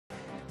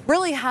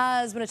Really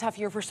has been a tough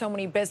year for so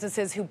many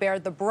businesses who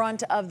bared the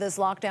brunt of this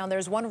lockdown.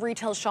 There's one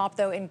retail shop,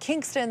 though, in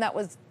Kingston that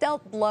was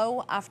dealt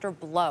blow after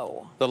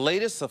blow. The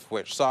latest of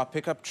which saw a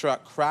pickup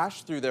truck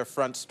crash through their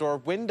front store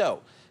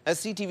window.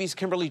 As CTV's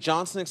Kimberly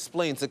Johnson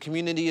explains, the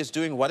community is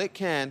doing what it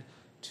can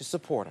to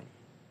support them.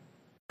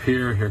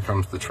 Here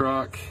comes the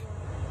truck,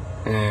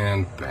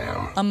 and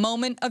bam. A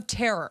moment of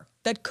terror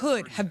that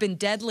could have been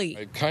deadly.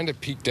 I kind of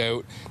peeked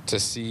out to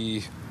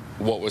see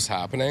what was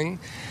happening,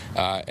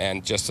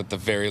 and just at the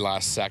very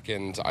last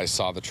second I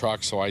saw the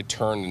truck, so I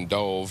turned and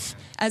dove.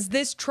 As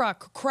this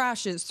truck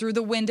crashes through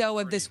the window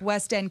of this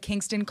West End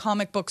Kingston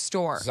comic book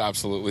store. It's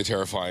absolutely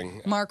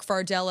terrifying. Mark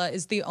Fardella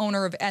is the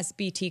owner of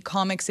SBT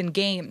Comics and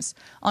Games.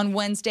 On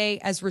Wednesday,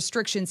 as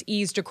restrictions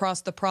eased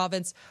across the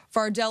province,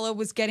 Fardella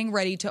was getting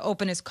ready to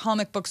open his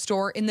comic book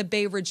store in the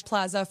Bay Ridge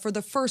Plaza for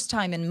the first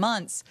time in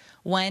months,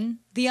 when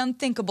the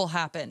unthinkable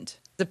happened.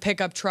 The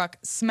pickup truck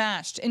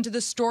smashed into the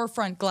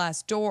storefront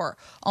glass door,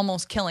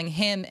 almost killing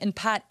him and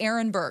Pat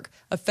Ehrenberg,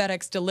 a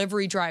FedEx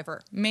delivery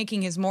driver,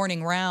 making his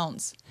morning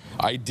rounds.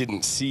 I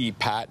didn't see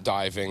Pat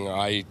diving.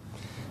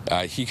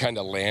 He kind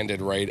of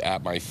landed right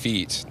at my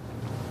feet,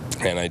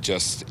 and I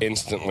just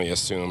instantly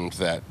assumed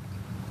that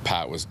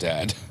Pat was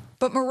dead.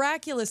 But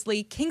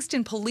miraculously,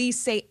 Kingston police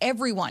say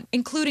everyone,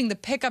 including the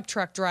pickup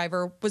truck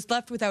driver, was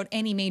left without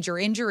any major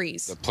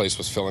injuries. The place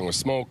was filling with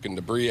smoke and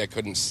debris. I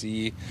couldn't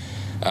see,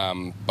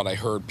 but I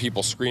heard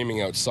people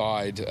screaming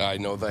outside. I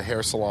know the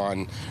hair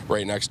salon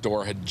right next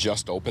door had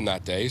just opened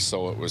that day,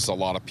 so it was a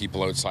lot of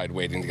people outside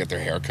waiting to get their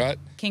hair cut.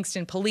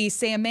 Kingston police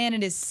say a man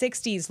in his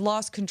 60s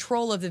lost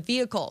control of the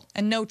vehicle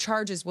and no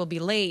charges will be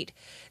laid.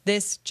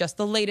 This just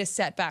the latest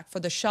setback for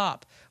the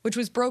shop, which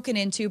was broken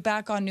into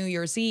back on New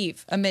Year's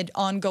Eve amid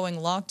ongoing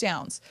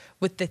lockdowns,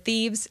 with the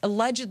thieves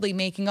allegedly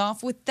making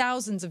off with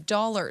thousands of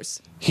dollars.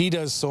 He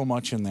does so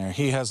much in there.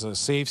 He has a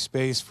safe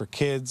space for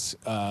kids.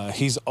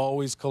 He's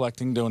always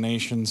collecting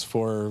donations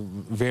for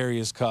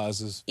various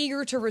causes.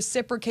 Eager to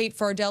reciprocate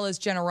Fardella's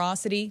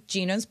generosity,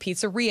 Gina's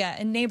Pizzeria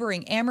in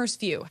neighboring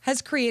Amherstview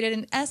has created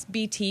an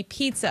SBT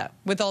pizza,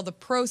 with all the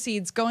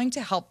proceeds going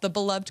to help the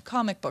beloved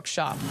comic book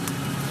shop.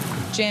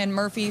 Jan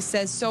Murphy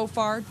says so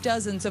far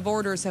dozens of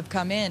orders have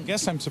come in. I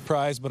guess I'm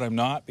surprised, but I'm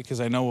not, because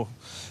I know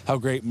how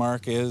great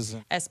Mark is.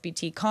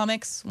 SBT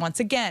Comics, once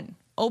again,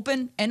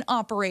 open and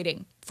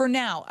operating, for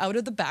now out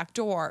of the back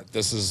door.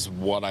 This is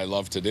what I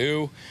love to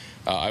do.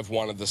 I've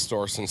wanted this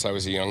store since I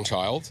was a young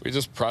child. We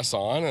just press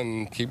on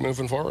and keep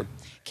moving forward.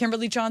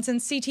 Kimberly Johnson,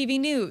 CTV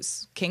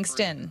News,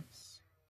 Kingston.